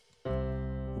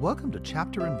Welcome to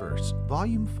Chapter and Verse,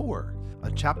 Volume 4,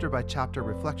 a chapter-by-chapter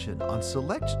reflection on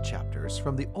select chapters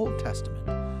from the Old Testament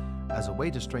as a way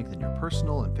to strengthen your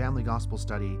personal and family gospel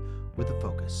study with a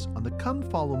focus on the Come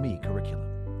Follow Me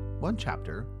curriculum. One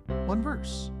chapter, one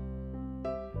verse.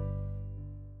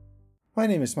 My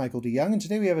name is Michael DeYoung, and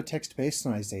today we have a text based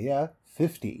on Isaiah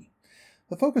 50.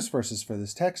 The focus verses for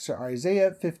this text are Isaiah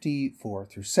 54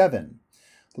 through 7.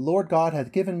 The Lord God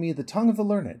hath given me the tongue of the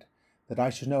learned, that I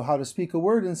should know how to speak a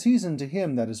word in season to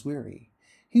him that is weary.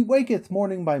 He waketh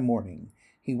morning by morning,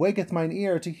 he waketh mine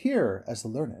ear to hear as the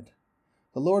learned.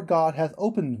 The Lord God hath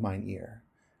opened mine ear,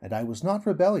 and I was not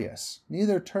rebellious,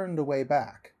 neither turned away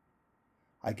back.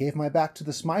 I gave my back to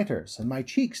the smiters, and my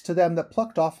cheeks to them that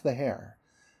plucked off the hair.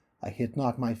 I hid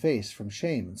not my face from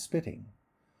shame and spitting.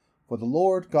 For the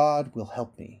Lord God will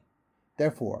help me.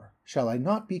 Therefore shall I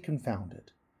not be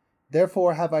confounded.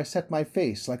 Therefore have I set my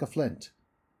face like a flint,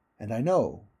 and I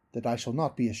know that I shall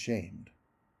not be ashamed.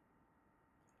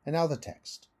 And now the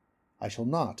text. I shall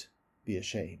not be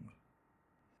ashamed.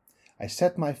 I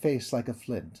set my face like a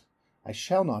flint. I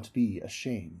shall not be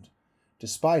ashamed.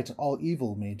 Despite all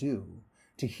evil may do,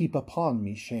 to heap upon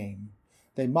me shame.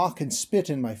 They mock and spit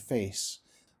in my face.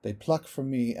 They pluck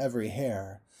from me every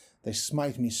hair. They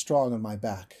smite me strong on my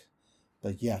back.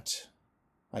 But yet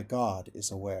my God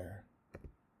is aware.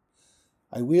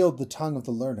 I wield the tongue of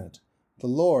the learned. The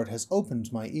Lord has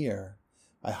opened my ear.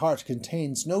 My heart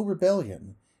contains no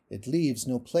rebellion. It leaves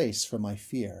no place for my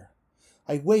fear.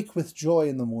 I wake with joy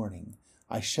in the morning.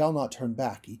 I shall not turn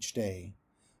back each day.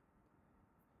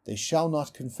 They shall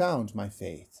not confound my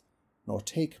faith, nor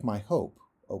take my hope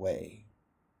away.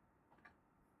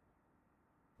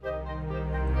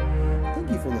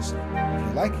 Thank you for listening. If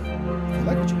you like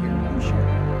what you hear, please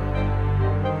share it.